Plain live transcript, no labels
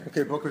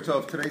Okay, Boker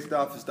Tov. Today's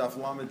daf is daf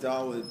Lamed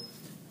Daled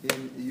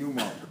in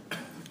Yuma.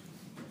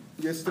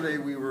 Yesterday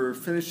we were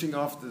finishing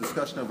off the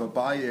discussion of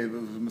Abaye, it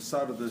was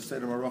Masad of the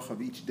Seder Maruch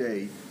of each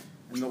day,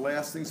 and the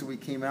last things that we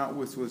came out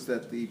with was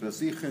that the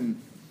Bazichin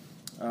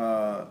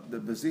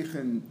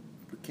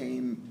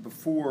came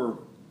before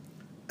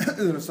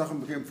the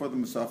Nesachim became before the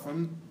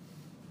Musafim,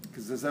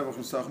 because the Zevach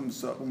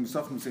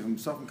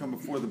Musafim come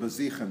before the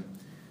Bazichin.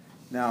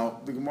 Now,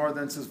 the Gemara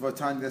then says,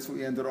 Vatani, that's what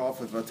we ended off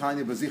with.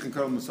 Vatani, Bazichin,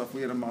 Karam, Musaf,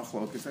 we had a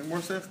machlokas. And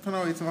more says,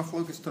 Tanoi, it's a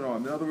machlokas Tanoi.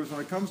 In other words, when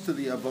it comes to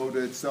the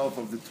avoda itself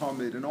of the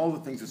Talmud and all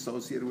the things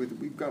associated with it,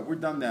 we're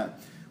done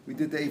that. We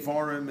did the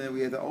Evarim, and we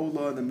had the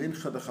Ola, the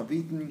Mincha, the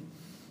Chavitin,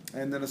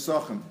 and the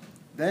Nesachim.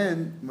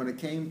 Then, when it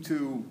came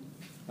to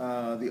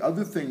the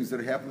other things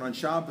that happened on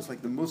Shabbos,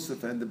 like the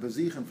Musaf and the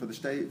Bazichin for the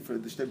Shtei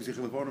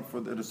Bazichin Levonim,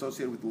 for that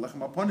associated with the Lechem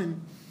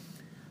Aponim,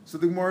 so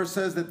the Gemara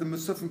says that the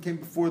Musafim came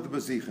before the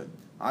Bazichin.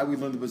 We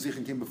learned the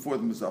Bazichin came before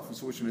the Musafim.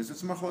 So which one is it?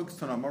 It's Machlokes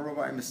Tanah.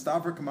 Rabbi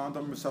Mistaver command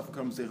on Musafim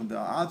comes Bazichin. The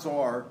odds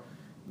are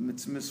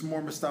it's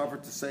more Mistaver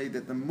to say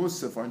that the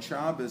Musaf on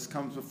Shabbos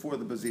comes before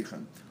the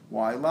Bazichin.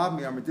 Why?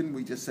 Didn't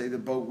we just say the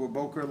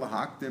Boker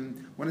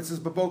Lahakdim? When it says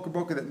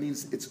Boker, that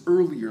means it's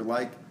earlier.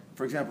 Like,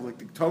 for example, like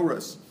the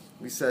Torahs,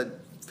 we said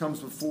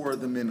comes before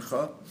the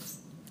Mincha.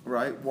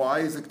 Right? Why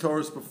is the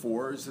Torahs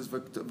before? It says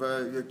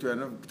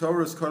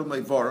Torahs Kadam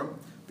Levarim.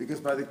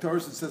 Because by the Torah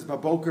it says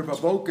Baboker,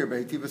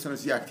 Behitivas and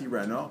Yakti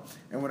Reno,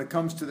 and when it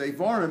comes to the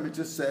Evarim, it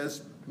just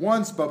says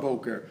once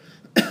Baboker.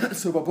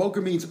 So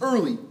Baboker means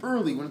early.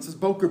 When it says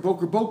Boker,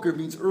 it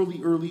means early.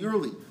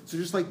 So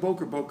just like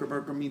Boker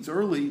means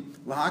early,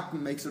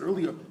 Lahakman makes it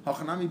earlier.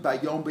 Hachanami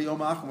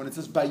Bayom Achim. When it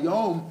says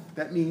Bayom,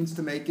 that means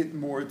to make it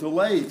more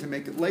delayed, to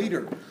make it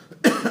later.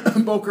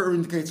 Boker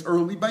indicates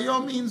early.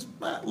 Bayom means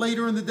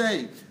later in the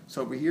day.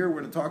 So over here,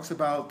 when it talks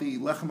about the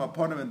Lechem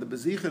Aponim and the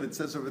Bazichin, it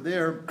says over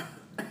there,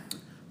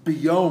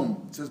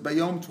 Biyom. It says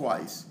Bayom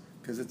twice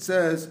because it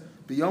says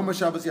Biyom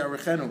Shabbos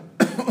Yarechenu,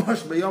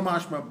 Biyom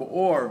Hashma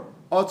Ba'or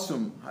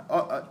Otzum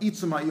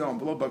Itzum Hayom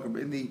below Bakar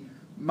in the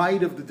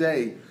might of the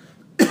day,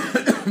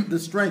 the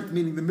strength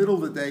meaning the middle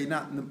of the day,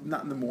 not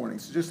in the morning.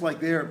 So just like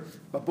there,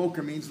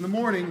 Baboker means in the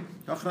morning.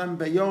 Hachram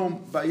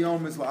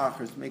Bayom is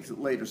la'achar, makes it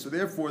later. So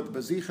therefore, the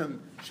Bazichin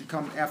should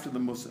come after the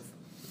Musaf.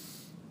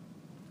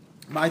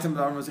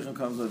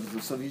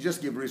 So if you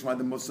just give a reason why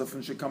the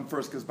Musafim should come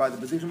first, because by the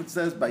Bazichin it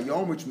says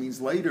Bayom, which means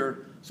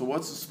later. So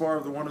what's the spar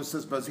of the one who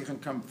says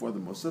Bazichin come before the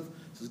Musaf? It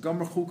says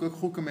Gomer Chuka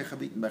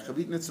Mechavitin. By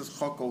Chavitin it says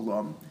Chok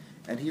Olam,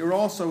 and here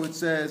also it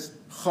says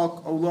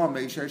Chok Olam.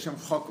 Meisharishem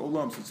Chok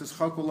Olam. So it says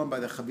Chok Olam by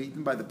the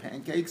Chavitin, by the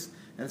pancakes,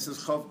 and it says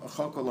Chok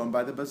Olam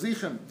by the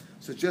Bazichin.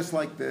 So just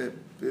like the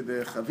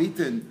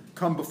Chavitin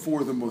come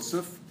before the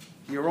Musaf.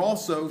 Here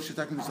also, so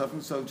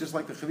just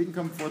like the Chavitin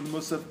come before the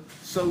Musaf,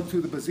 so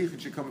too the Bazichin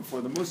should come before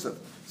the Musaf.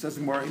 Says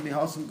the Gemara,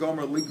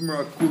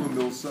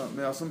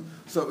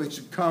 so it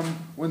should come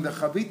when the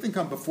Chavitin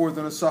come before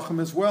the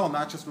Nesachim as well,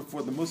 not just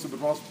before the Musaf,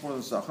 but also before the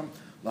Nesachim.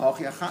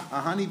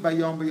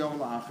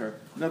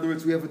 In other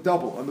words, we have a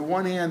double. On the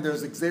one hand,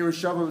 there's a Gzeira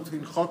Shava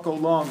between Chok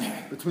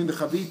Olam, between the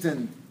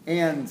Chavitin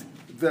and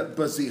the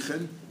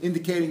Bazichin,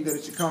 indicating that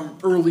it should come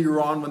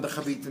earlier on when the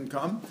Chavitin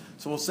come.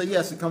 So we'll say,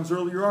 yes, it comes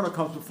earlier on, it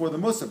comes before the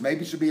Musaf.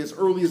 Maybe it should be as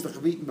early as the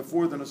Chavitin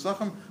before the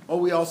Nesachim, or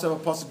we also have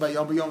a pasuk by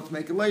Bayom to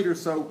make it later,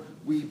 so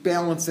we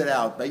balance it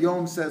out.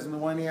 Bayom says on the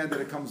one hand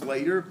that it comes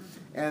later,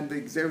 and the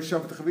Gzeir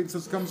Shav the Chavitin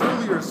says it comes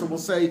earlier, so we'll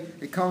say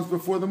it comes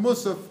before the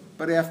Musaf,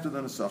 but after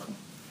the Nesachim.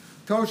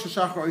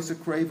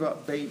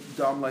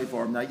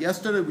 Now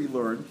yesterday we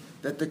learned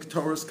that the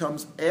Torah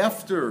comes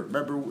after,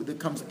 remember, it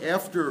comes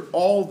after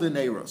all the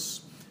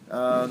Neiros.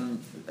 And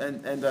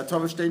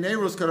Tovash Day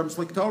Neiros Kadam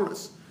Slik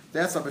Torahs.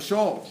 That's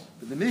Abishol.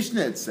 But the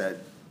Mishnah had said,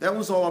 that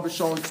was all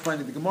Abishol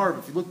explaining the Gemara. But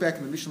if you look back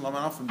in the Mishnah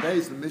Lamanaf and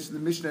Beis, the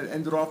Mishnah had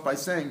ended off by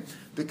saying,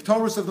 the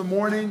Torahs of the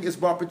morning is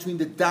brought between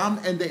the Dam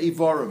and the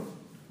Evarim.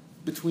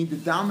 Between the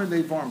Dam and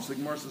the Evarim. So the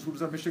Gemara says, who does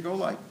that Mishnah go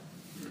like?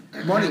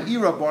 It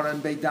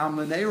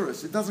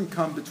doesn't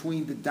come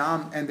between the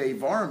Dam and the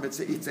Evarim.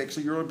 It's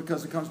actually Euro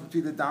because it comes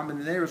between the Dam and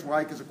the Neiros.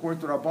 Why? Because according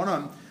to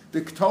Rabbanan,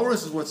 the Torah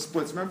is what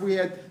splits. Remember we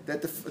had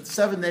that the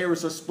 7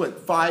 Neiros are split,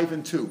 5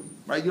 and 2.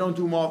 Right? You don't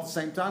do them all at the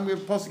same time. We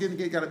have a pasuk in the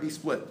gate got to be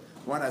split.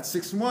 Why not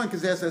 6 and 1?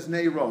 Because that says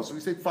Neiros. So we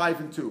say 5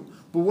 and 2.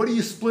 But what do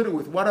you split it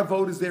with? What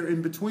avod is there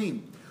in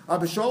between?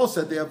 Abishol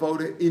said the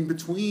avod in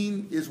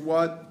between is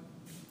what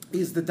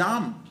is the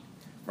Dam.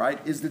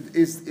 Right, is the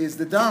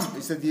dam? He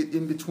said the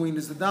in between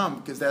is the dam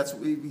because that's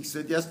what we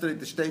said yesterday.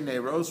 The shtei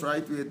neiros,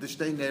 right? We had the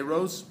shtei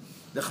neiros,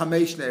 the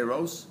chamesh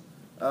neiros.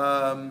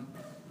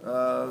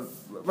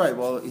 Right.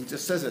 Well, he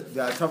just says it.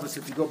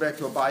 If you go back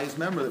to Abaye's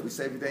memory that we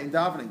say every day in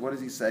davening, what does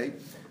he say?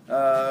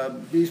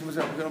 Which is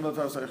the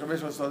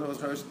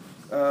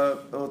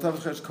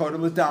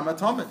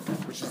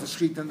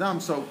shchit and dam.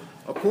 So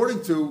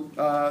according to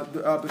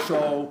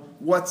Bishol,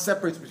 what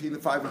separates between the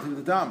 5 and 2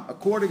 the dam?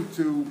 According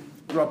to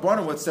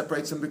Rabbanan, what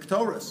separates them, the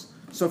Ktoras.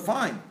 So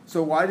fine.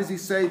 So why does he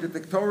say that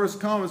the Ktoras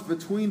comes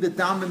between the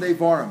Dam and the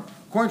Evarim?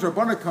 According to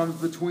Rabbanan, comes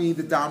between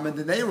the Dam and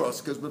the Neiros,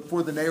 because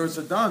before the Neiros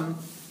are done,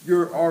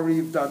 you're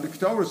already done the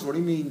Ketores. What do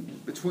you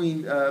mean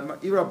between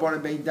Iraban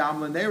and Bein Dam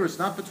Leneris?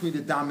 Not between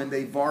the Dam and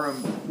the Varim,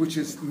 which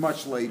is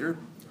much later.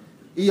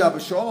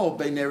 Abishol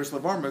Bein Neris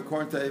Levarim.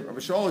 According to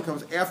Abishol, it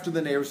comes after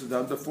the Neris is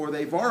done, before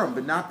the Varim,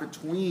 but not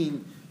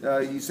between.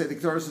 You say the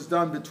Ketores is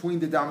done between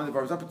the Dam and the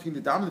Varim. It's not between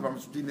the Dam and the Varim.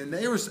 It's between the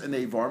Neris and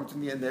the Varim.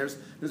 Between the Neris,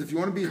 because if you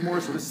want to be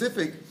more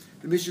specific,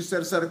 the Mishnah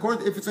said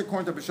if it's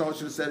according to Abishol, it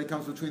should have said it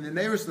comes between the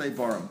Neris and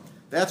the Varim.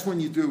 That's when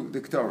you do the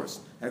Ketores.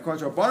 And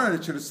according to Rabbanan,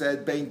 it should have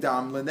said Bein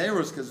Dam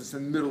Leneros because it's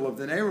in the middle of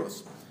the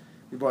Neros.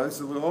 This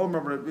is a little old.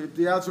 Remember,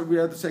 the answer we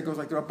had to say goes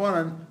like the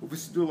Rabbanan,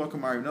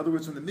 in other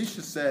words, when the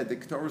Mishnah said the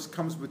Ketores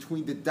comes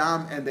between the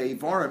Dam and the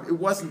Avarim, it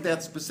wasn't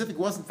that specific. It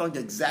wasn't like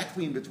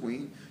exactly in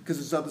between because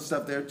there's other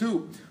stuff there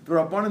too. The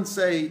Rabbanan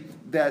say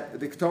that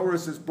the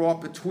Ketores is brought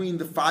between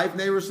the 5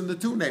 Neros and the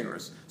 2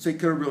 Neros. So he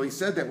could have really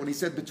said that. When he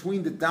said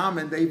between the Dam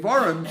and the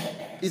Avarim,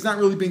 he's not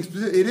really being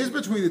specific. It is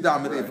between the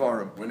Dam and the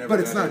Avarim. But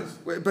it's not.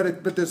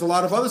 But there's a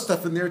lot of other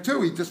stuff in there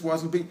too. He just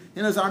wasn't being.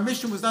 Our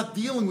mission was not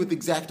dealing with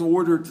exact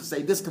order to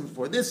say this comes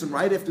before this and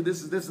right after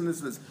this is this and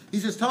this and this.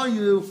 He's just telling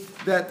you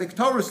that the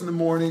Ketores in the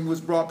morning was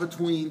brought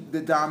between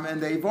the Dam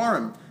and the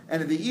Avarim.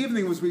 And in the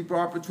evening was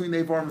brought between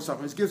the Avarim and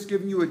something. He's just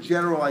giving you a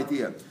general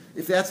idea.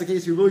 If that's the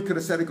case, you really could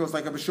have said it goes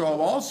like Abishol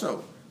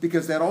also,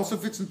 because that also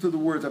fits into the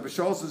words.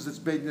 Abishol says it's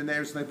Bein the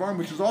Neris and the Avarim,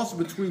 which is also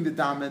between the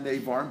Dam and the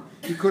Avarim.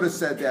 He could have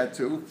said that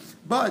too,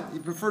 but you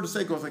prefer to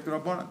say it goes like the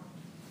Rabbanan.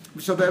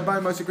 So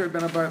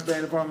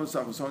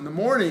in the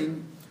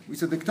morning, we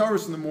said the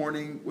Ketores in the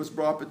morning was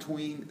brought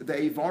between the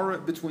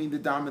Avarim, between the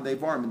Dam and the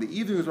Avarim. In the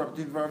evening was brought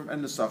between the Avarim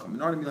and the Sachim.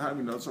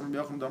 So Rabbi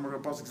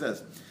Yochanan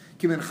says,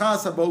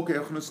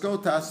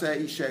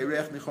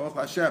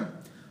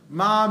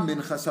 Ma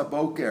minchas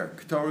haboker,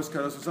 Ketores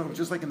kados v'sachim.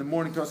 Just like in the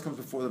morning, Ketores comes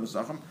before the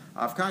Nesachim.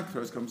 Avkan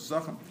Ketores comes to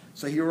Sachim.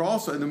 So here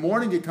also, in the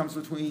morning, it comes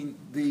between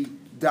the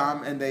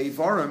Dam and the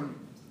Avarim.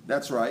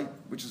 That's right,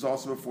 which is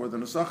also before the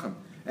Nesachim.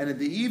 And in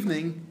the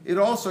evening, it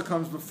also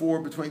comes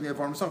between the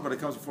Avarim and Nesachim, but it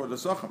comes before the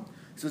Nesachim.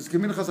 So it's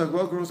minchas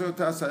haboker,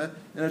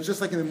 and it's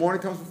just like in the morning,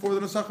 it comes before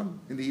the Nesachim.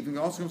 In the evening, it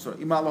also comes before.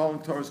 Imalahol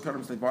and Ketores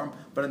kados v'sachim.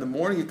 But in the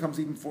morning, it comes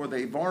even before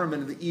the Avarim,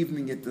 and in the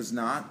evening, it does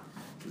not.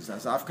 It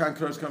says Afkan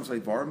Ketores comes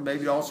like Avarim.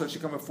 Maybe also it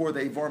should come before the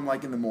Avarim,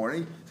 like in the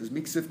morning. It says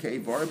Miksiv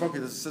Ke Avarim. Okay,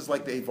 this says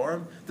like the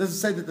Avarim. It doesn't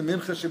say that the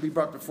Mincha should be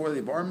brought before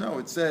the Avarim. No,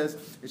 it says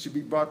it should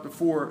be brought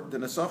before the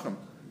Nesachim.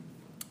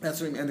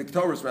 That's what I mean, and the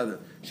Ketores rather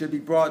should be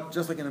brought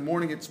just like in the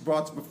morning. It's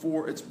brought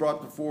before the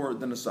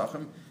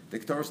Nesachim. The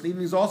Ketores in the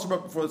evening is also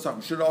brought before the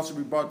Nesachim. Should also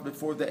be brought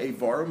before the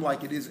Avarim,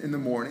 like it is in the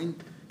morning,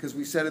 because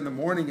we said in the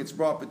morning it's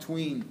brought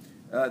between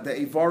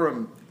the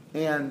Avarim.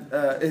 And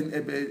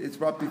it's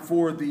brought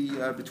before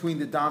between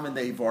the Dam and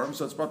the Avarim,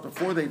 so it's brought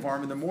before the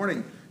Avarim in the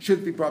morning. Should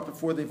it be brought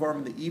before the Avarim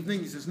in the evening?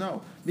 He says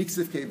no.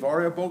 Miksiv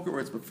kevari aboker, where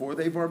it's before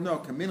the Avarim. No,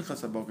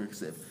 kaminchas aboker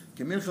ksiv.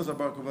 Kaminchas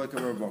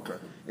aboker.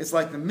 It's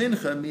like the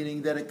mincha,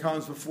 meaning that it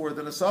comes before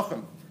the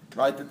Nesachim,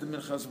 right? That the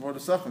mincha is before the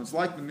Nesachim. It's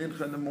like the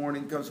mincha in the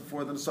morning comes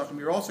before the Nesachim.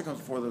 Here also comes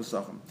before the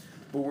Nesachim.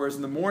 But whereas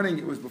in the morning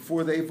it was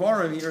before the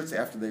Avarim, here it's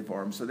after the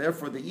Avarim. So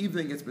therefore, the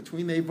evening it's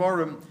between the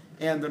Avarim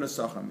and the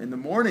Nesachim. In the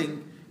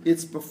morning,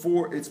 it's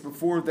before the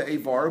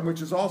Avarim,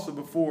 which is also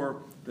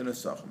before the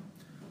Nesachim.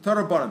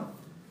 Tarabanan.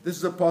 This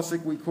is a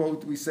pasuk we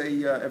quote. We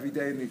say every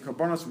day in the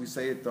Karbanos. We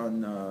say it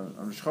on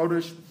Rosh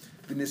Chodesh.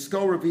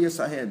 V'nisko Revi'as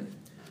Ahin.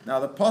 Now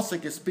the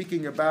pasuk is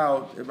speaking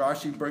about.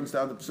 Rashi brings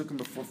down the pasukim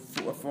before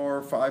 4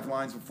 or 5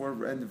 lines before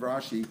the end of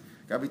Rashi.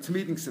 Gabi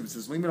Tamidim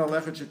says, "Limin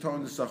alechet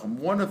sheton nesachim."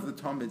 One of the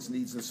Talmids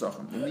needs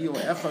nesachim. V'miyu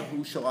echad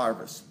hu shel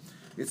arvus.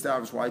 It's the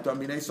arvus. Why?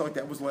 Dominei. So like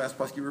that was the last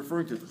pasuk you're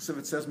referring to. The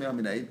it says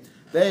me'aminei.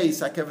 They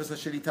sakeves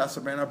hashiri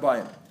tasaben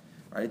arbayim.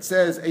 Right? It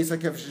says Eisa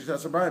kevesh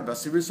hashiri tasaben.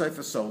 Basiris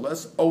sefer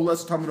solas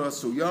olas tamru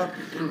asuya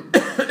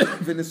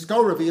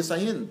v'nisko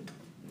revi'asahin.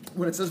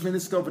 When it says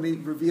v'nisko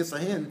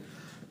revi'asahin,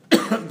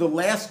 the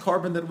last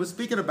carbon that it was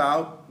speaking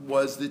about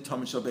was the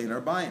tamid shel bein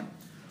arbayim.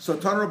 So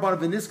Tana Rabban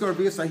v'nisko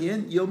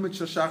revi'asahin yilmid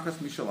shel shachas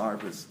mishal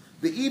arvus.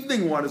 The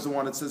evening one is the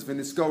one that says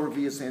v'nisko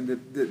revi'asahin.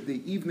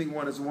 The evening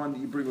one is the one that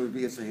you bring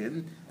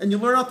revi'asahin, and you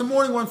learn out the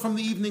morning one from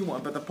the evening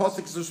one. But the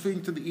pasuk is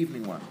speaking to the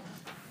evening one.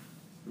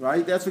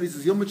 Right? That's what he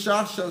says. Yom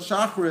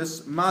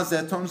Shachris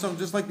Mazet Tom.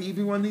 Just like the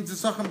evening one needs a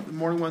sacham, the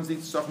morning one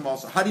needs a sacham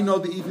also. How do you know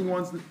the evening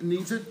one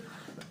needs it?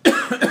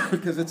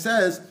 Because it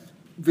says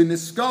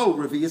v'nisko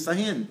revi'as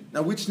ahin.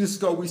 Now, which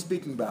nisko are we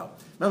speaking about?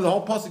 Remember, the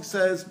whole pasuk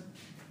says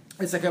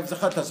esakev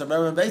zachatas.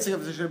 Remember,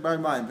 esakev zachatas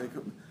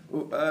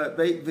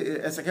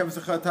esakev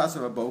zachatas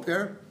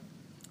aboker.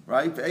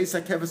 Right?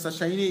 Esakev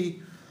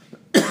zashayini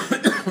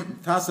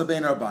tasa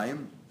bein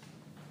arbayim.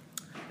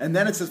 And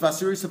then it says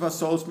Vasiri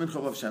Savasol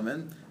Minchol of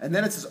Shemen, and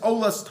then it says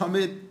Olas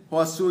Tamid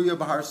Hoasuya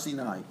Bahar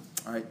Sinai.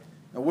 All right.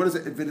 Now what is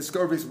it?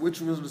 Viniskor, which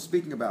one was it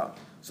speaking about?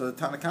 So the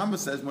Tanakama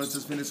says when it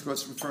says Viniskor,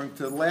 it's referring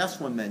to the last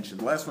one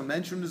mentioned. The last one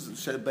mentioned is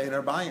Shed Bein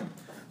Arbayim.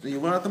 So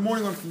you learn out the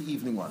morning one from the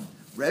evening one.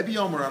 Rabbi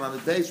Yomer on the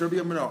days, Rabbi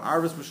Yomer no,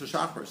 Arvis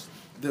Mishashachris.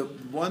 The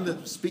one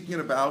that's speaking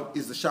about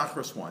is the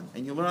Shachris one,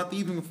 and you learn out the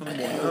evening from the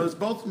morning.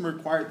 Both of them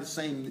require the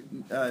same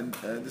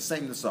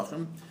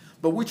Nesachim.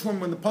 But which one,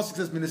 when the pasuk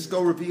says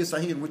Minisko Revi'as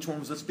Ahin, which one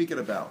was it speaking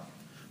about?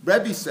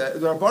 Rebbe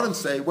said, the Rabbanim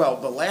say, well,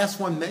 the last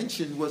one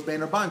mentioned was Bein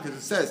Arbaim, because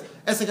it says,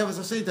 Esek Havas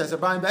Hashinitas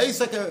Arbaim,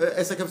 Esek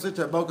Havas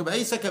Hashinitas Arbaim,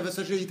 Esek Havas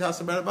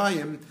Hashinitas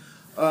Arbaim,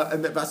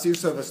 and Vasir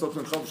Sav Eslop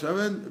and Chav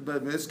Shemen,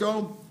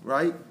 Minisko,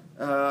 right?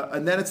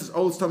 And then it says,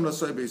 Old Stam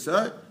Nosoi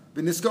Beisar,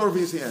 Benisko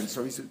Revi'as.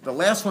 So he said, the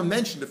last one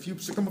mentioned a few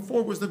seconds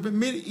before was the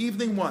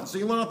mid-evening one. So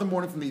you learn out the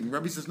morning from the evening.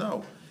 Rebbe says,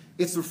 no,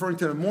 it's referring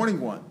to the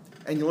morning one,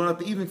 and you learn out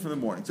the evening from the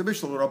morning. So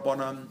Bishal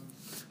Rabbanan,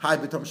 Hi,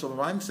 B'Tam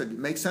Shalom said, it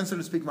makes sense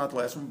to speak about the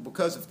last one,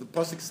 because if the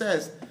pasuk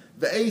says,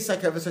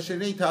 Ve'esak Havas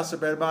Hasheni Tasa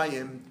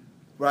Berbayim,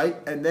 right,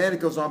 and then it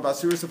goes on,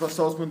 Basiris of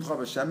Asos Mun Chav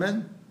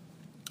Shemen,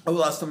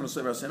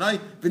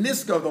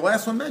 V'Nisko, the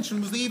last one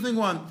mentioned was the evening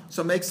one,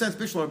 so it makes sense.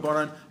 Bishal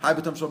Rabbanan, Hi,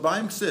 B'Tam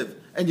Shalom Ksiv,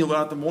 and you learn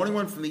out the morning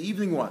one from the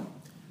evening one.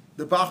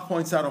 The Bach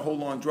points out a whole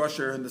long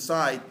drusha in the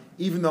side,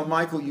 even though,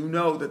 Michael, you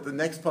know that the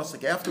next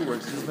pasuk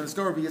afterwards is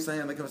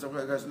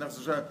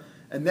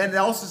and then it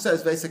also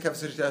says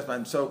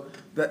so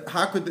that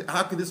how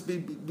could this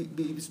be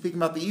speaking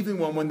about the evening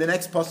one when the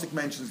next pasuk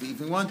mentions the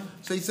evening one?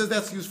 So he says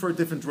that's used for a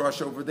different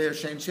drush over there,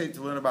 Shem Shed,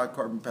 to learn about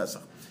Korban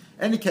Pesach.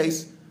 Any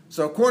case,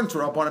 so according to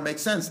Rabbanan, it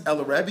makes sense.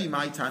 El Rebbe,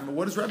 my time. But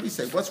what does Rebbe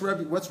say? What's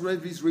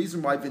Rebbe's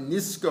reason why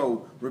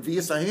Vinisko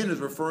Revi'as Ahin is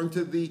referring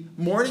to the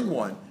morning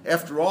one?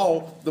 After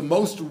all, the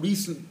most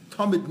recent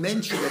Talmud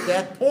mentioned at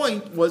that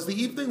point was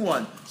the evening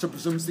one. So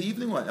presume it's the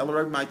evening one. El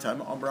Rebbe, my time.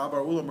 The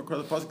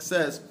pasuk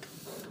says,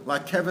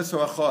 like keves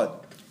ho'echad.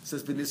 It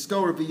says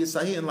Vinisko Revi'as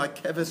Ahin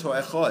like keves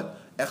ho'echad.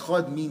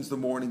 Echad means the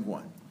morning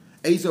one.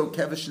 Ezo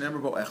keves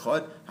shenemar bo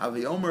echad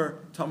haviomer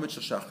Talmud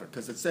shachar,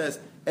 because it says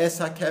es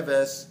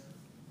hakeves.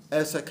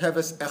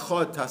 Esakeves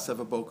echad tasav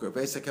aboker.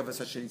 Esakeves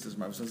hasheni says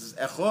Marv. So it says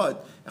echad.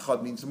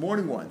 Echad means the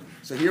morning one.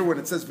 So here, when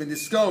it says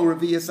v'nisko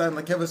revi'as ahin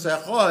lakeves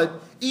echad,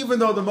 even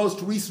though the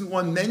most recent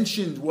one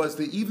mentioned was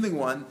the evening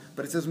one,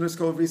 but it says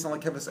v'nisko revi'as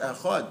ahin lakeves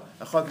echad.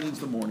 Echad means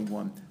the morning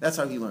one. That's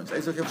how he learns.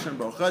 Esakeves shen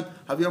b'echad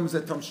haviyom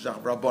zet tom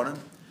shachar Rabbanan.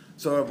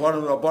 So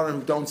Rabbanan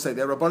who don't say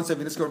that, Rabbanan say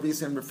v'nisko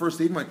revi'as ahin refers to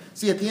the evening one.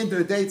 See, at the end of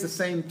the day, it's the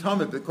same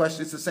Talmud. The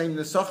question, it's the same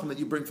nesachim that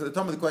you bring for the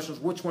Talmud. The question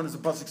is, which one is the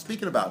pasuk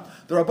speaking about?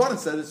 The Rabbanan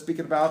said it's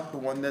speaking about the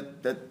one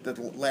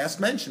that last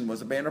mentioned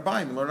was a Bein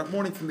Arbaim. You learn up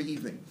morning from the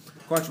evening.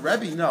 According to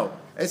Rebbe, no.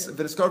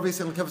 V'nisko revi'as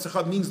ahin lakeves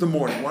echad means the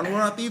morning one. We're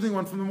not the evening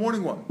one from the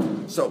morning one.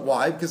 So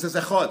why? Because it's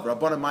echad.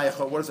 Rabbanan my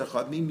echad. What does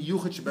echad mean?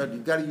 Miyuchet sheber.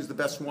 You've got to use the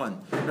best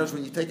one. In other words,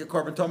 when you take a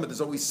Korban Talmud,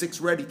 there's always 6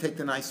 ready. Take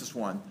the nicest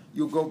one.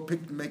 You'll go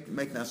make the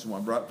nicest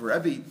one. For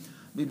Rebbe,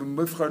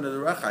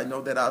 I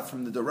know that out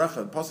from the Derecha.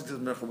 The pasuk says,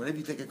 whenever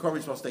you take a korban,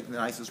 you're supposed to take the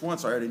nicest one.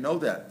 So I already know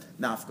that.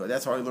 Nafka.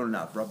 That's how I learn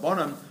out.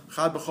 Rabbanan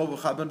chad b'chol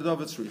v'chad ben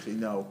david tzrichi.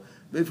 No.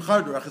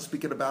 B'chad Derecha is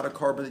speaking about a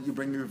korban that you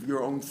bring of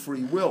your own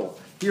free will.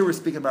 Here we're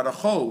speaking about a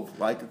chov,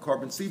 like a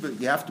korban siba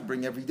you have to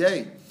bring every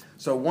day.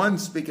 So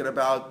one's speaking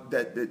about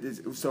that.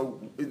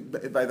 So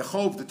by the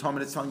chov, the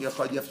Talmud is telling you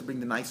you have to bring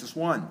the nicest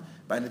one.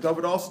 By the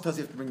David also tells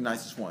you have to bring the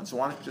nicest one. So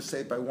why don't you just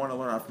say it by one and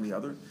learn out from the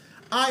other?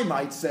 I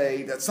might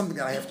say that something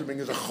that I have to bring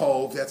is a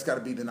chov. That's got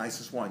to be the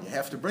nicest one. You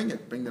have to bring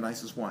it. Bring the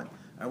nicest one.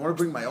 I want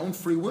to bring my own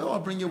free will. I'll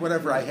bring you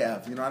whatever I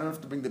have. I don't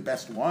have to bring the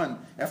best one.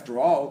 After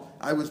all,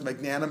 I was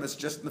magnanimous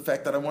just in the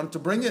fact that I wanted to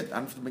bring it. I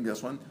don't have to bring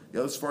this one. The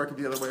other svar could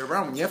be the other way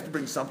around. When you have to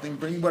bring something,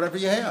 bring whatever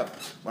you have.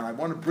 When I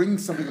want to bring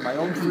something of my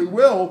own free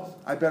will,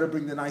 I better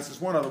bring the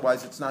nicest one.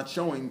 Otherwise, it's not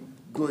showing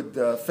good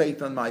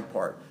faith on my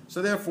part.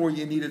 So therefore,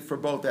 you need it for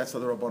both. That's how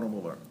the Rabbanim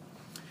will learn.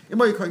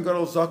 Kohen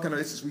Gadol Zaken,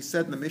 as we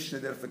said in the Mishnah,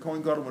 that if the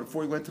Kohen Gadol,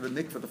 before he went to the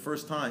mikveh the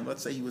first time,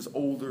 let's say he was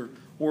older,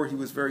 or he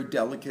was very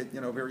delicate,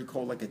 very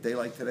cold, like a day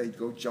like today,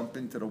 go jump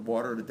into the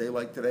water on a day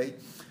like today,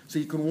 so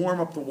you can warm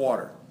up the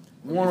water.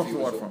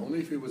 Only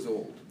if he was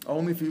old.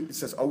 Only if it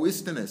says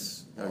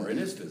oistinus. Or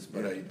istinus,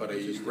 but a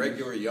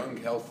regular, young,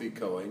 healthy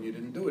Kohen, you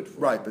didn't do it for.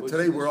 Right, but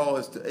today we're all,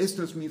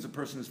 istinus means a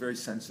person is very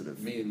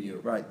sensitive. Me and you.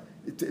 Right.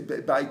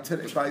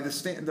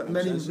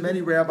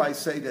 Many rabbis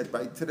say that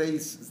by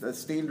today's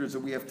standards that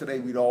we have today,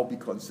 we'd all be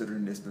considered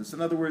an istinus.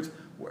 In other words,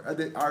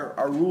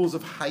 our rules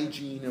of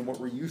hygiene and what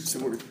we're used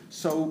to are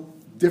so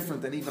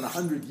different than even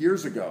 100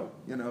 years ago,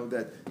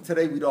 that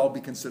today we'd all be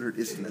considered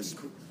istinus.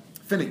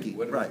 Finicky,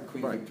 right.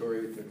 Queen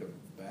Victoria took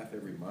a bath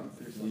every month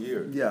or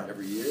something? Yeah.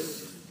 Every year?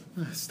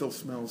 It still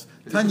smells.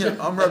 Tanya,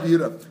 Amar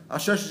Yehuda.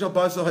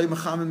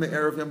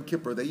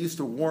 They used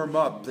to warm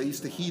up, they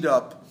used to heat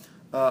up.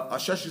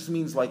 Asheshis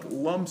means like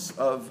lumps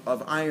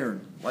of iron,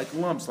 like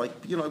lumps, like,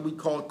 we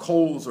call it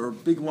coals or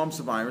big lumps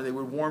of iron. They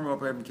would warm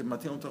up every Kippur,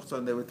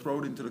 and they would throw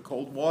it into the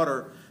cold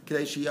water, so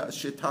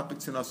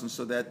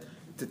that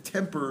to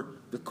temper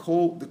the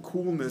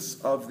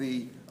coolness of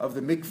the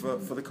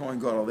mikveh for the Kohen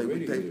Gadol.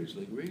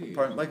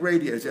 Like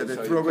radiators. Yeah, they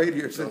throw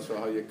radiators. That's also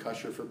how you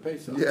kosher for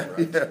Pesach. Yeah,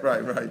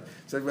 right? right.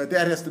 So, but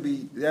that has to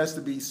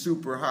be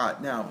super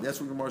hot. Now, that's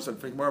what Gemara said.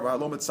 Think more about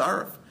Halom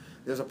Tzaref.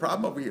 There's a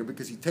problem over here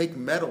because you take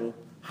metal,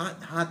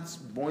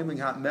 boiling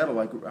hot metal,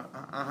 like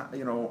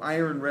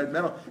iron red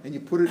metal, and you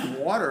put it in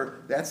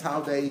water. That's how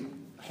they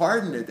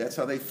harden it. That's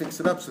how they fix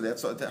it up. So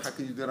how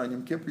can you do it on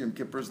Yom Kippur? Yom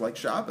Kippur is like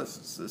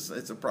Shabbos.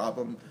 It's a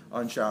problem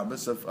on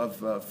Shabbos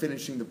of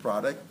finishing the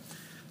product.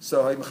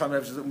 So two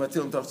answers.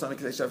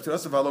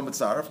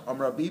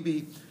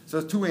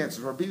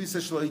 Rabibi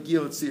says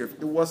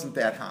it wasn't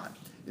that hot.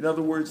 In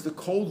other words, the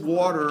cold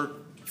water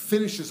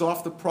finishes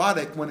off the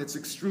product when it's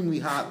extremely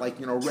hot, like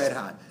red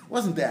hot. It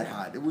wasn't that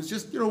hot. It was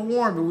just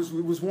warm.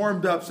 It was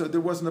warmed up, so there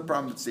wasn't a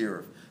problem with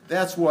tziruf.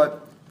 That's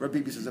what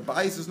Rabbi says.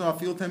 Abai says no. I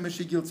feel time if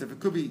it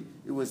could be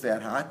it was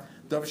that hot.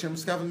 Dav Shem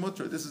Miskaven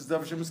mutter. This is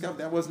Dav Shem Miskaven.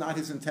 That was not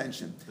his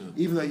intention.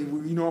 Even though you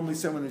normally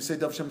say when you say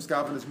Dav Shem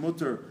Miskaven is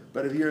mutter,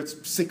 but if here it's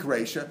psik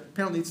reisha.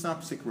 Apparently it's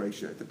not psik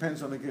reisha. It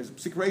depends on the case.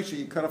 Psik reisha,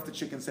 you cut off the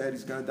chicken's head,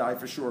 he's going to die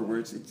for sure. Where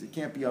it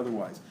can't be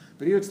otherwise.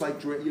 But here it's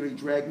like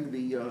dragging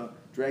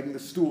the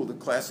stool. The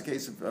classic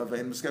case of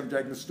Miskaven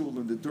dragging the stool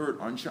in the dirt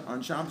on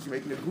Shabbos. You're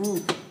making a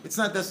groove. It's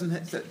not it's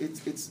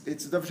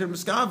Dav Shem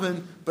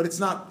Miskaven, but it's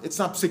not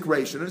psik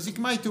reisha. And as you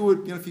might do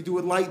it, if you do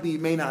it lightly,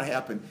 it may not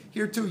happen.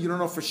 Here too, you don't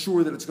know for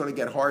sure that it's going to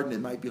get hardened. It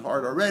might be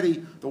hard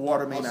already. The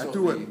water may not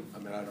do it. I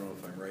don't know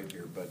if I'm right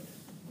here, but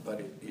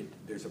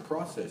there's a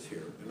process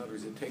here. In other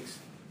words, it takes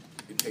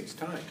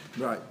time.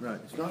 Right.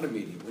 It's not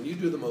immediate. When you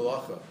do the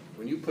malacha,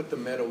 when you put the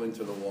metal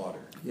into the water,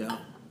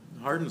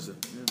 hardens it.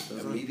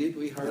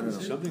 Immediately hardens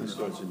it. Something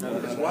starts in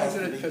Why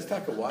isn't it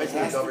Kaztaka? Why isn't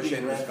it Davar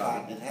Shein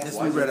Miskaven? It has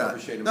to be red hot.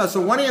 No, so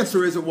one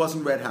answer is it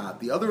wasn't red hot.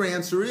 The other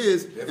answer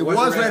is it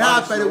was red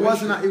hot, but it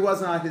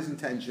was not his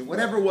intention.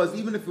 Whatever it was,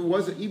 even if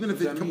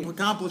it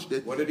accomplished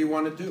it. What did he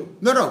want to do?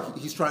 No,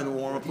 he's trying to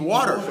warm up the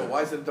water. So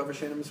why is it Davar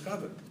Shein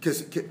Miskaven?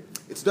 Because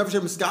it's Davar Shein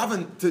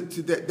Miskaven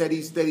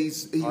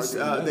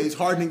that he's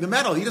hardening the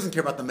metal. He doesn't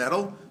care about the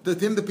metal. To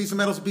him, the piece of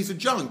metal is a piece of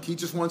junk. He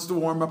just wants to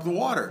warm up the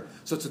water.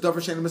 So it's a Davar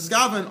Shein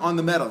Miskaven on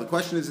the metal. The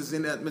question is he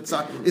not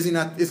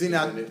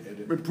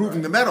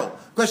improving the metal?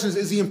 The question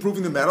is he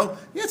improving the metal?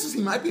 The answer is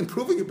he might be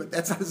improving it, but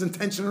that's not his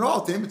intention at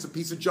all. To him, it's a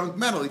piece of junk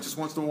metal. He just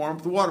wants to warm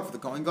up the water for the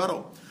Kohen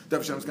Gadol.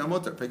 Does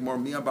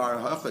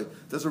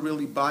a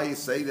really bias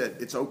say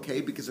that it's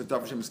okay because of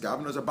Davar Shein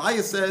Miskaven? As a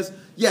bias says,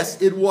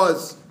 yes, it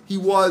was. He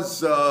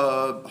was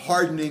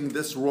hardening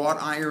this wrought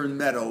iron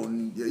metal,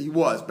 and he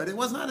was, but it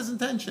was not his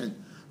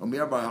intention. If it's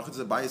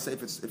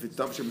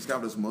Davar Shein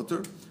Miskaven as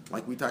mutter,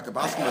 like we talk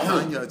about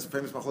Matanya, it's a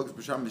famous machlokes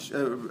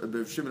b'Shimon and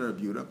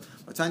Yehuda.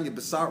 Matanya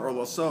Basar or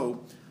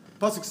Lasso,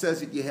 Pasuk says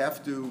that you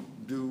have to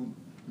do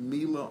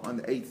Mila on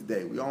the 8th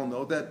day. We all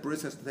know that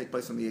bris has to take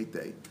place on the 8th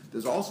day.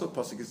 There's also a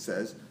pasuk that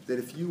says that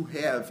if you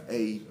have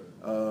like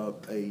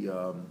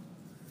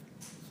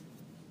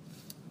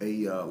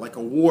a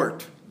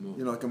wart,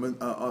 like a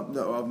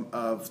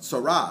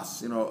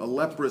saras, a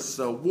leprous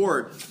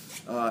wart,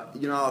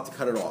 you're not allowed to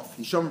cut it off.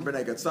 Yishomer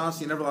b'nei gatzas,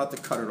 you're never allowed to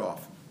cut it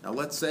off. Now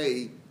let's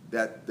say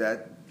that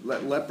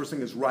leprosy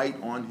is right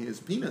on his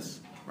penis,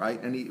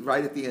 right, and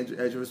right at the edge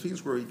of his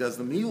penis where he does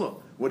the milah.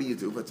 What do you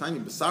do?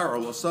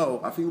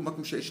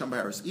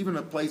 Even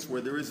a place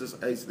where there is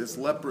this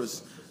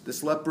leprous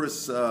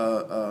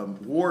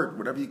wart,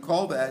 whatever you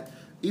call that.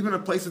 Even a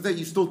place like that,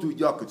 you still do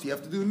yakut. You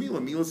have to do the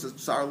milah. Milah says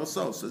Basar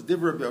Lasso. Says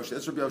Divrei Rabbi Yoshi.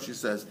 That's Rabbi Yoshi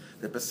says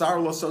that Basar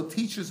Lasso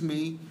teaches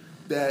me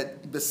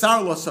that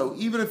Basar Lasso,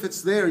 even if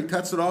it's there, he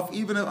cuts it off,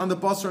 even on the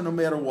basar, no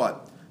matter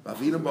what. What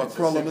do we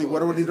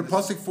need a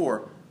pasuk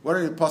for? What do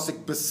we need a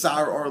pasuk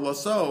Basar or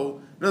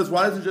Lasso? In other words,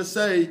 why doesn't it just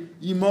say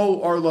Yimo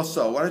or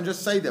Lasso? Why didn't it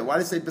just say that? Why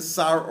did it say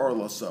Basar or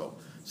Lasso?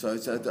 So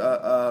it said,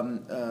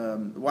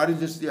 why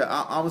didn't it just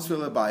almost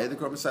feel by the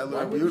Why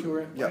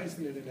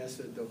isn't it an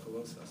Esed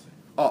Dochalosase?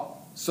 Oh.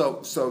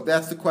 So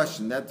that's the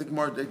question. That the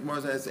Gemara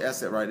has asked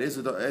that, right? Is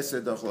it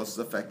Esed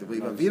effectively?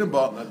 What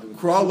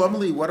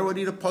do I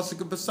need a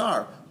pasuk of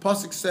Basar?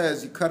 Pasuk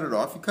says you cut it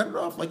off.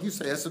 Like you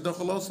say, Esed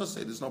Dochalosase.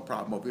 There's no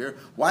problem over here.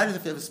 Why does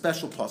it have a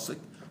special pasuk?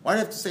 Why do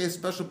you have to say a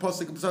special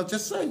pasuk of Basar?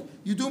 Just say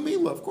you do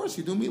milah. Of course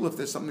you do milah if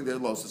there's something there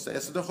losa. Say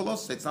Esed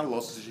Dochalosase. It's not a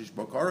losa shish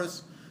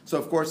bakaris. So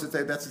of course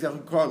that's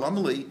exactly called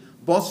Lamali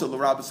Basar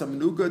l'Rabbas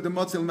Hamenuga the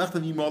Matzil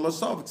Mechtav Yimol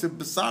Lasav. It's a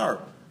Basar.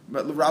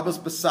 Rabbas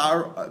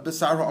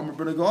Basar Ha'amr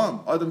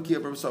B'Nagam Adam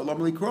Kiyah Basar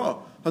Lamali Kra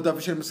Hadav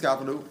Hashem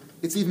Miskavenu.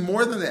 It's even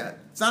more than that.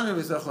 It's not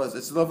even Mizrachos.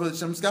 It's Davar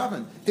Hashem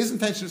Miskaven. His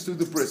intention is to do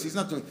the bris. He's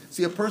not doing.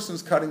 See, a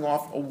person's cutting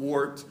off a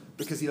wart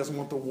because he doesn't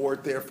want the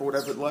wart there for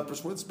whatever the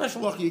leprous wart.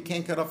 Special lacha, you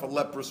can't cut off a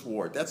leprous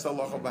wart. That's the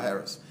lacha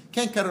b'haris.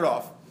 Can't cut it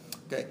off.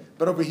 Okay,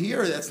 but over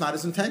here, that's not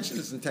his intention.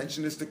 His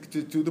intention is to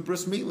do the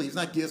bris milah.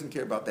 He doesn't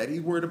care about that. He's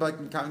worried about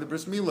becoming the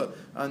bris milah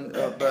on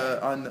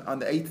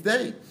the 8th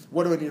day.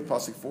 What do I need a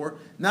pasuk for?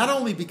 Not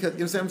only because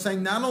what I'm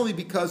saying. Not only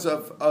because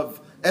of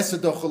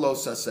Esed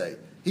Dochalosase.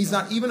 He's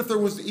not, even if it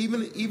wouldn't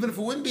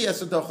be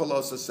Esed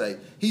Dochalosase,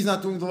 he's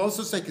not doing the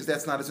losase because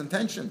that's not his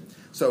intention.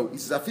 So he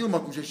says, I feel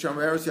makom shesham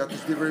eretz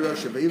yakus divrei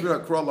Rashi, even a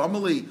kral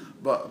amali.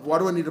 But what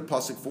do I need a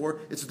pasuk for?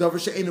 It's a davar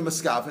she'einu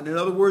miskaven. In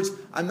other words,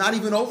 I'm not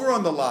even over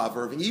on the lav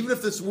irving. Even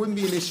if this wouldn't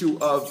be an issue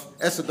of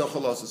Esed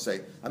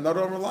Dochalosase, I'm not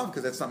over lav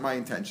because that's not my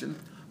intention.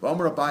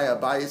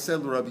 Abaye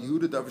said, Rabbi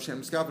Yehuda, Davar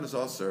She'einu Miskaven is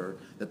also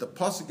that the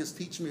pasuk is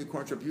teaching me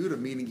according to Rabbi Yehuda,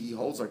 meaning he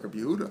holds like Rabbi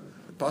Yehuda.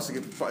 The pasuk,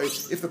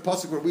 if the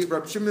pasuk where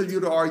Rabbi Shimon and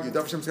Yehuda argue,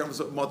 Davar She'einu Miskaven is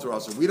mutter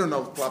also. We don't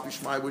know Klapi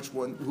Shmai which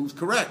one who's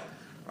correct.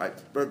 Right,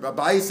 but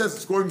Abaye says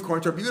it's going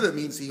according to Rabbi Yehuda. It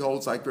means he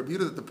holds like Rabbi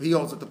Yehuda, that he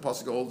holds that the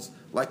pasuk holds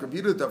like Rabbi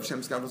Yehuda. Dav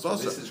Shem Miskaven is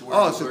also. This is where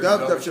you learn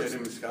Dav Shem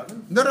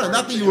Miskaven? No,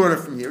 not that you learn it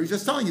from here. He's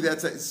just telling you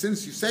that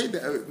since you say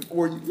that,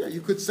 or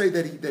you could say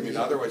that in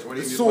other words, what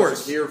do you mean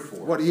source here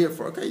for? What are you here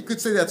for? Okay, you could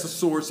say that's a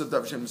source of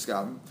Dav Shem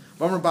Miskaven.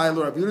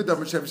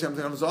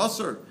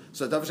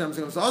 So Dav Shem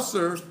Miskaven is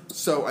also.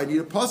 So I need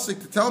a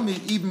pasuk to tell me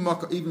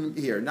even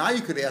here. Now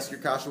you could ask your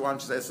kasha. Why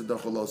don't you say the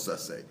Dochalosa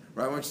say?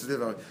 Right? Why don't you say,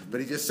 but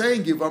he's just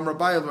saying give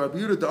Rabbi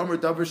Yehuda the Amr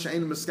Dav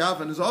Shein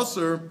Miskaven is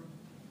also.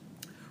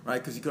 Right,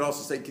 because you could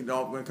also say,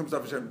 when it comes to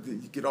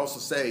Hashem, you could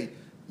also say,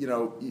 you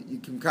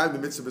can become the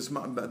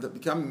mitzvah,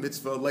 become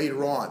mitzvah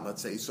later on,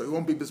 let's say. So it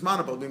won't be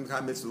bismana, but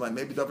become mitzvah later.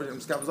 Maybe Davar Hashem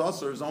Miskaven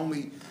also is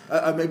only,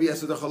 maybe as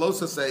the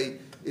Chalosa say,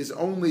 is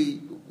only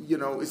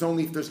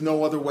if there's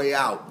no other way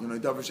out.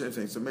 Davar Hashem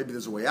saying, so maybe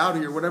there's a way out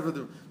here, whatever.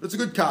 That's a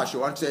good kasha.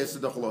 Why don't you say it's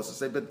the Chalosa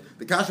say? But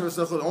the kasha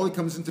of only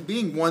comes into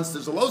being once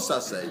there's a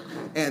losa say,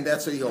 and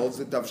that's what he holds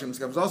that Davar Hashem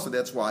Miskaven also.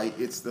 That's why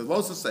it's the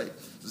losa say.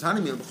 It's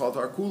Hanimil B'chal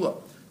Tarkula.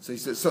 So he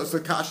says, so the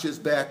kasha is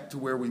back to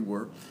where we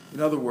were.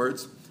 In other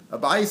words,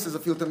 Abaye says,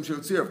 "Afil tam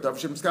she'utzir." Dav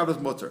Shem Miskaven is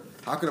mutter.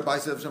 How could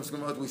Abaye say Dav Shem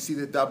Miskaven? We see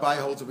that Abaye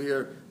holds over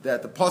here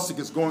that the pasuk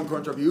is going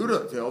according to Rabbi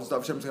Yehuda. He holds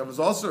Dav Shem Miskaven is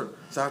also.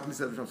 So how can he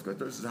say Dav Shem Miskaven?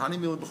 This is Hani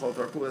Mil B'chol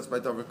Tarkul. That's by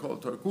Dav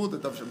Tarkul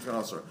that Dav Shem Miskaven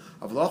also.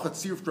 Avlach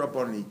Tzirf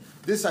Drabbani.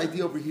 This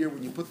idea over here,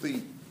 when you put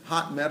the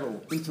hot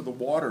metal into the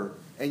water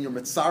and you're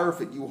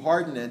mitzaref it, you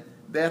harden it.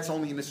 That's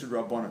only in Nisr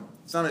Rabbanan.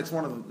 It's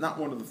not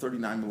one of the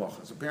 39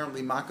 malachas.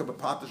 Apparently, Makah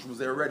B'Patish was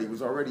there already. It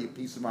was already a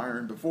piece of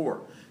iron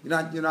before.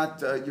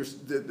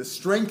 The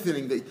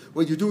strengthening.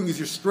 What you're doing is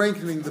you're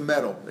strengthening the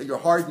metal. You're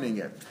hardening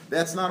it.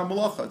 That's not a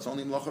malacha. It's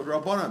only malacha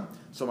Rabbanan.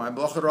 So my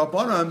malacha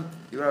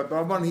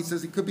Rabbanan, he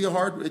says it could be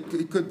hard.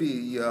 It could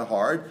be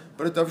hard,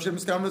 but a Dav Shem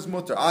Miskaven is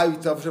mutter.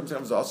 Dav Shem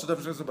Miskaven is also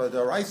Dav Shem Miskaven by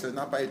the Raisa,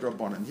 not by a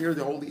Rabbanan. Here,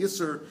 the holy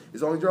Isser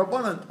is only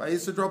Rabbanan. By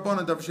Isser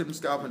Rabbanan, Dav Shem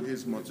Miskaven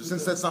is mutter.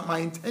 Since that's not my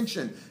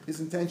intention, his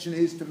intention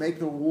is to make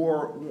the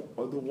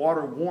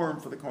water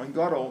warm for the Kohen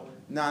Gadol,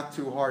 not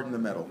to harden the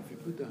metal. If you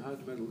put the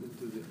hot metal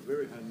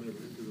very hot metal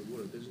into the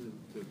water, doesn't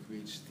it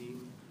create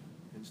steam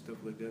and stuff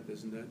like that?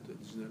 Isn't that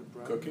a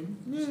problem? Cooking?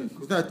 Yeah,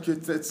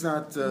 it's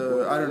not.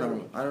 I don't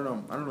know. I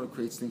don't know. It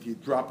creates steam. If you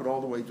drop it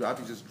all the way, you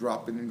just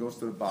drop it and it goes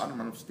to the bottom. I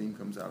don't know if steam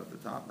comes out at the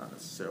top. Not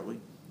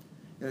necessarily.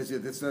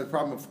 It's not a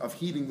problem of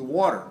heating the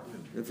water.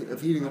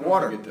 Of heating the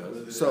water.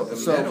 So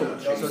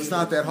it's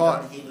not that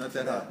hot. Not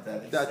that hot.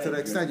 That to the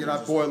extent you're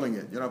not boiling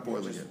it. You're not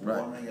boiling it.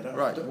 Right.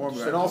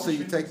 Warming it. And also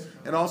you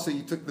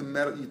took the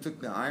metal. You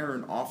took the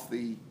iron off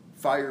the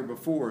fire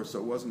before, so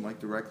it wasn't like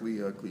directly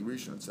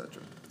klirisha,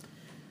 etc.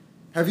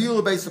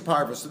 Havila Beis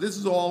Parva. So this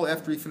is all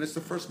after he finished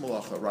the first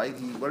malacha, right?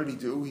 What did he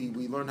do?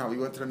 We learned how he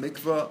went to the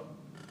mikveh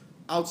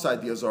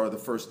outside the Azara the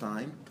first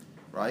time,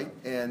 right?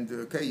 And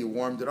you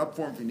warmed it up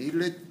for him if you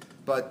needed it.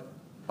 But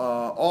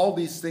all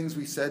these things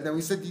we said. Then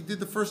we said he did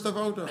the first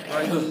avoda,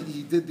 right?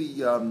 He did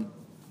the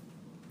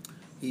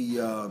he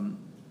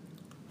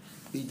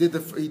did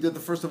the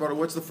first avoda.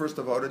 What's the first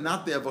avoda?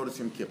 Not the avodah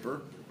Yom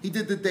Kippur. He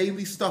did the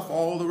daily stuff,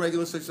 all the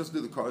regular stuff. Just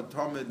do the Kar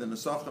Tamid, the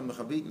Nesachim, the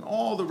Chavit, and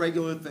all the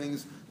regular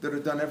things that are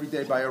done every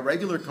day by a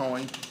regular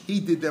Kohen. He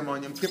did them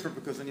on Yom Kippur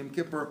because on Yom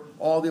Kippur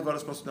all the avodah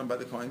is supposed to be done by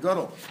the Kohen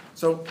Gadol.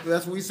 So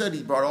that's what we said.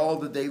 He brought all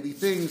the daily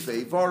things,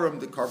 the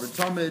Evarim, the Kar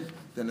Tamid,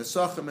 the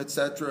Nesachim,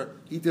 etc.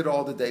 He did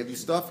all the daily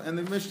stuff, and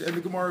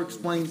the Gemara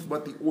explains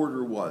what the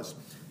order was.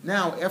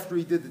 Now, after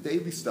he did the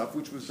daily stuff,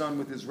 which was done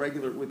with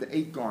the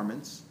 8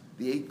 garments,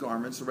 the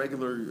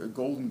regular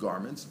golden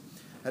garments.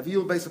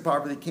 Havil Beis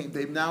Parva,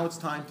 now it's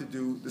time to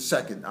do the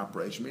second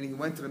operation, meaning he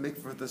went to the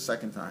mikveh for the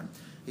second time.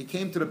 He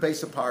came to the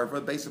Beis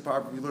Parva. Beis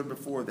Parva, we learned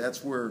before,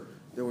 that's where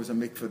there was a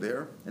mikveh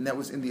there, and that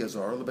was in the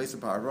Azara, the Beis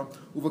Parva.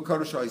 Uva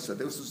Kodesh Isa,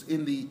 this was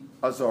in the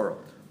Azara.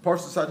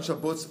 Parsasad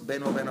Shabbutz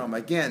Beno Benom.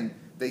 Again,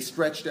 they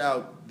stretched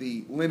out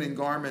the linen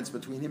garments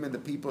between him and the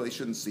people. They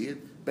shouldn't see it.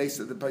 The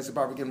Beis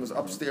Parva again was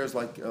upstairs,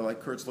 like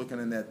Kurt's looking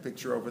in that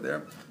picture over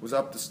there. Was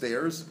up the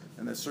stairs,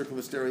 and the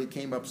circular stair. He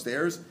came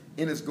upstairs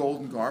in his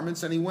golden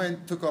garments, and he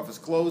took off his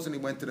clothes, and he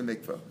went to the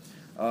mikveh.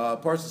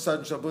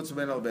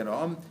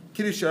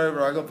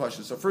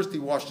 So first he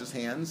washed his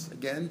hands.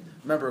 Again,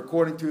 remember,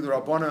 according to the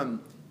Rabbanan,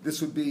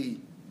 this would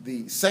be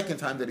the second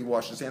time that he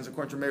washed his hands.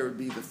 According to Meir, it would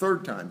be the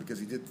third time because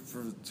he did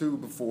for 2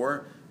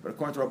 before. But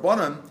according to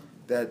Rabbanan,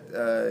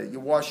 that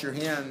you wash your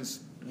hands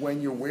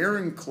when you're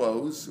wearing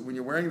clothes, when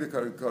you're wearing the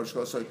Kodesh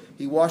clothes. So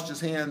he washed his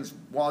hands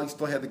while he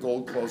still had the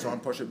gold clothes on.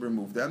 Pashat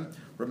removed them.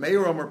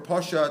 Rameir Omer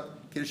Pashat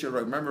Kiddush.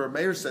 Remember,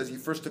 Rameir says he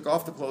first took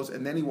off the clothes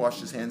and then he washed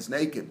his hands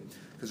naked.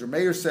 Because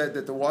Rameir said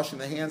that the washing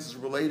the hands is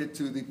related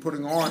to the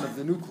putting on of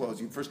the new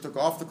clothes. You first took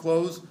off the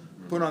clothes,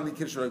 put on the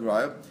Kiddush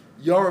Raya.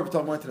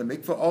 Yarab went to the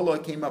mikveh. Allah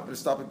came up and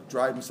stopped and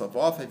dried himself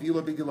off.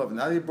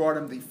 Now they brought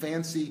him the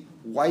fancy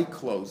white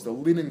clothes, the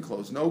linen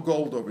clothes, no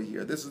gold over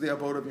here. This is the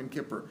avodah of Yom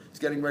Kippur. He's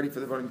getting ready for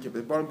the avodah of Yom Kippur.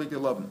 They brought him big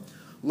 11.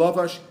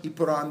 Lavash, he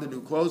put on the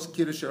new clothes,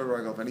 Kiddush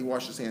Ragav, and he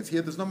washed his hands.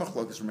 Here, there's no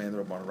machlokas from the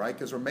Rabbanan, right?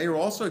 Because Rameir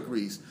also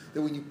agrees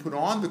that when you put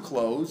on the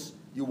clothes,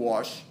 you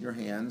wash your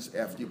hands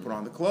after you put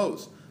on the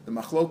clothes. The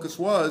machlokas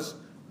was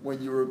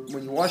when you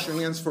wash your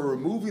hands for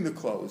removing the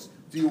clothes,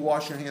 do you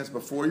wash your hands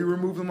before you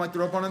remove them, like the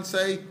Rabbanan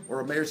say, or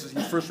a mayor says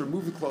you first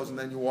remove the clothes and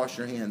then you wash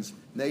your hands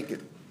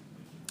naked?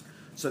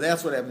 So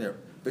that's what happened there.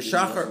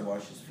 B'shachar,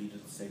 wash his feet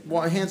at the same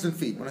time. hands and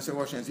feet. When I say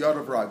wash hands, Yad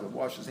of Raga,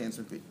 wash his hands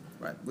and feet,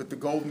 right? With the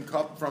golden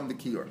cup from the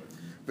kior.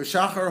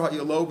 B'shachar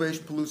ha'yalovesh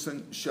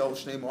pelusin shel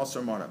shnei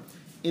masar mana.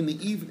 In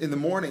the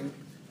morning,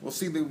 we'll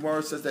see the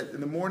Gemara says that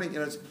in the morning,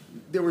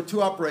 there were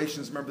two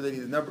operations. Remember that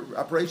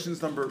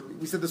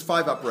we said there's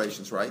 5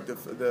 operations, right?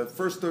 The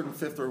first, third, and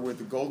fifth are with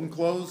the golden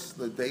clothes,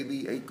 the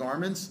daily 8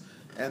 garments,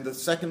 and the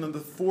second and the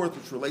fourth,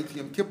 which relate to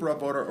Yom Kippur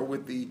Avodah, are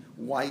with the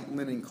white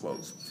linen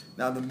clothes.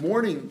 Now the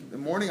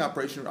morning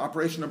operation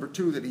number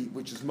 2,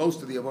 which is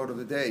most of the Avodah of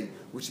the day,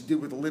 which he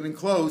did with the linen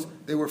clothes,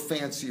 they were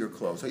fancier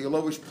clothes.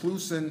 Hayalovish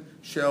plusin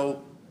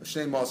shel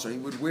Shnei Masar. He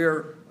would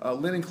wear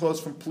linen clothes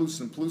from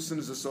Plusin. Plusin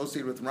is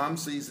associated with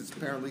Ramses. It's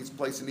apparently its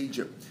place in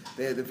Egypt.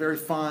 They had a very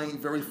fine,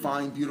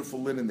 beautiful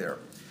linen there.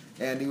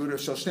 And he would have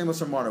Shel Shnei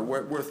Masar mana,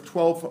 worth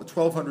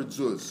 1,200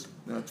 zuz.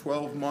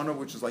 12 mana,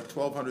 which is like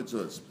 1,200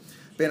 zuz.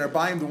 Ben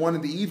Arbayim, the one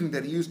in the evening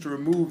that he used to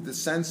remove the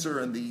censer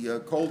and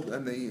the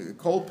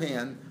coal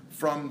pan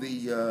from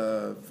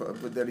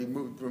that he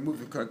removed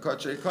the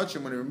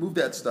kachim. When he removed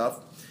that stuff,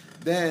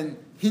 then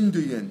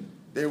Hinduyan,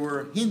 they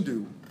were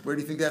Hindu. Where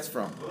do you think that's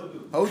from?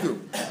 Hodu,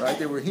 right?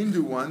 They were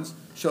Hindu ones.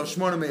 Shel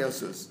Shmona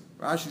Meosis.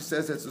 Rashi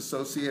says that's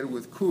associated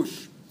with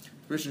Kush.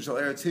 Rishon Shel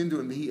Eretz Hindu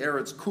and Mihi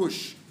Eretz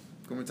Kush.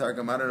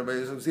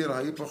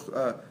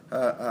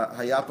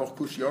 Hayapach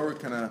Kush Yor.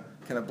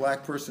 Can a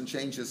black person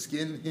change his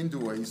skin? Hindu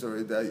ways,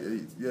 or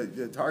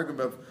the targum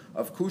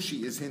of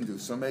Kushi is Hindu.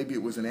 So maybe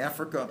it was in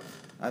Africa.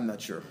 I'm not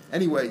sure.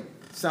 Anyway,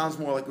 sounds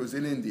more like it was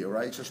in India,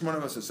 right?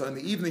 So in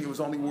the evening it was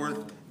only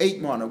worth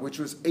 8 mana, which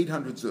was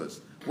 800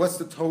 zuz. What's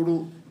the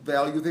total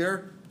value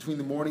there between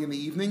the morning and the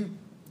evening?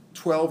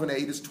 12 and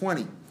 8 is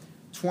 20.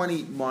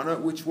 20 mana,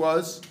 which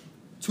was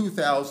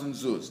 2,000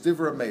 zuz.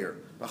 Divra Meir.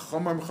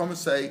 Chachamim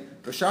say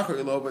they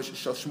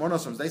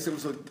say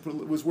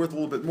it was worth a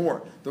little bit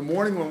more. The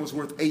morning one was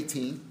worth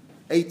 18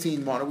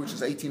 mana, which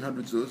is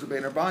 1,800 zuz.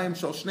 Bein Arbayim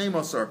shel Shnei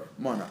Masar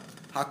mana.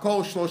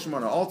 Hakol shlosh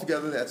mana.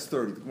 Altogether, that's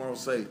 30. The Gemara will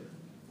say,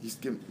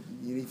 you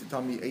need to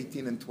tell me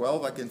 18 and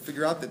 12. I can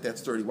figure out that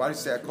that's 30. Why do you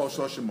say Hakol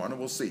shlosh mana?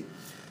 We'll see.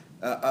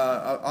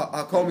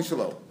 Hakol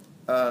mishalo.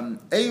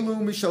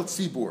 Elu mishal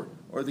tzibur.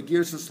 Or the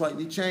gears are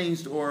slightly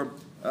changed, or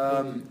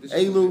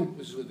Elu.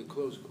 This is with the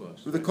clothes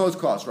cost. With the clothes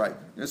cost, right.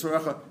 This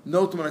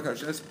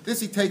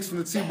he takes from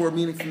the tzibur,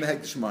 meaning from the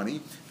hekdesh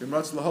money.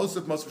 We'll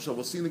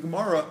see in the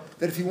Gemara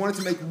that if he wanted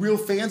to make real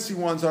fancy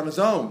ones on his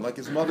own, like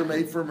his mother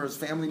made for him or his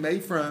family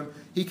made for him,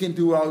 he can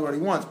do all what he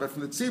wants. But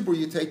from the tzibur,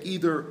 you take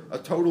either a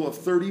total of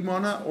 30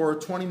 mana or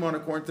 20 mana,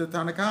 according to the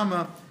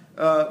Tanakama,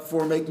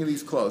 for making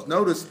these clothes.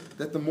 Notice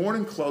that the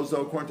morning clothes,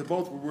 though, according to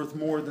both, were worth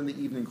more than the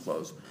evening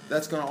clothes.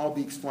 That's going to all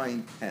be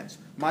explained hence.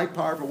 My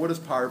parva, what is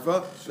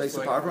parva? They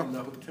say parva in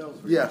the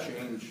hotels where you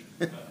change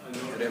at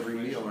every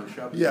meal on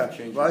Shabbat. Yeah, you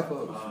change right?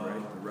 your clothes,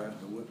 right?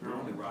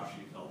 Apparently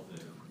Rashi felt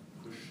that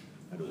Kush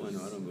I don't know,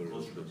 I don't go to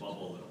closer to those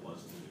bubble than it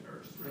was to the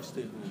Earth. I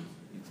stay home.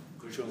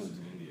 Kush was in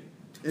India.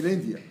 In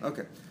India,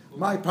 okay.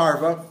 My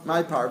parva,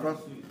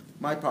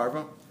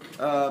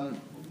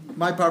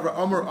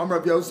 Amr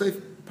Rabbi Yosef,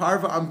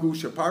 Parva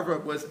Amgusha. Parva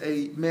was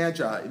a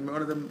magi,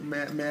 one of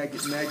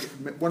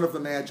the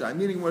magi,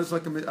 meaning was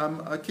like a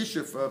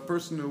kishif, a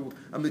person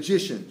a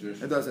magician,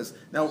 and does this.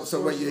 Now,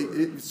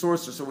 sorcerer.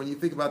 So when you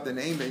think about the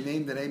name, they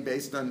named the name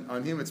based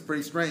on him. It's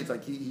pretty strange.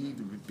 Like he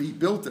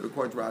built it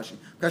according to Rashi.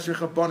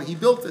 He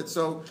built it,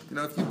 so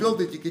if you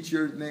build it, you get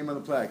your name on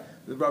the plaque.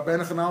 The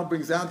Rabbeinu Chanal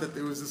brings out that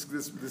there was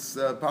this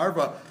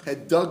Parva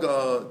had dug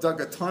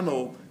a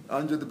tunnel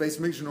under the base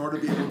Mikdash in order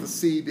to be able to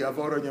see the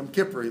Avodah Yom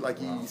Kippur,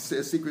 like a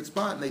secret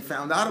spot, and they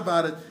found out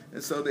about it,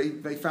 and so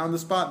they found the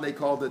spot and they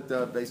called it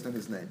based on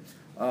his name.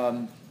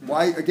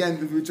 Why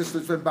again? We just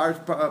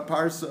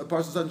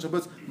Parsas and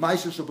Shabbos,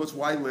 Ma'aseh Shabbos.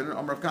 Why linen?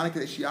 Amrav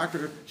Kanika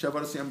Shiakar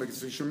Shavot Siyam.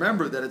 Because you should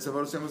remember that it's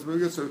Avodah Siyam was very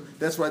good. So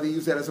that's why they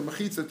use that as a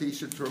mechitza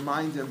to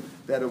remind him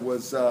that it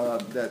was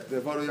that the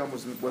Avodah Yom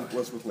was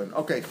with linen.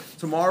 Okay,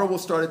 tomorrow we'll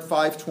start at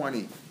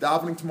 5:20.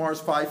 Davening tomorrow is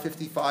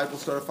 5:55. We'll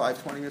start at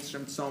 5:20. It's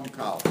Shem Tzom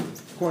Kal.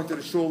 According to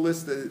the shul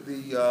list,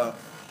 the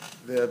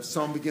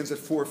psalm begins at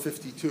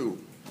 4:52.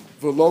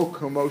 V'lo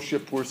Moshe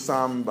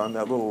Pursam on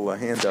that little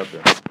handout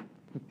there.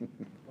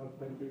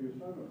 Thank you,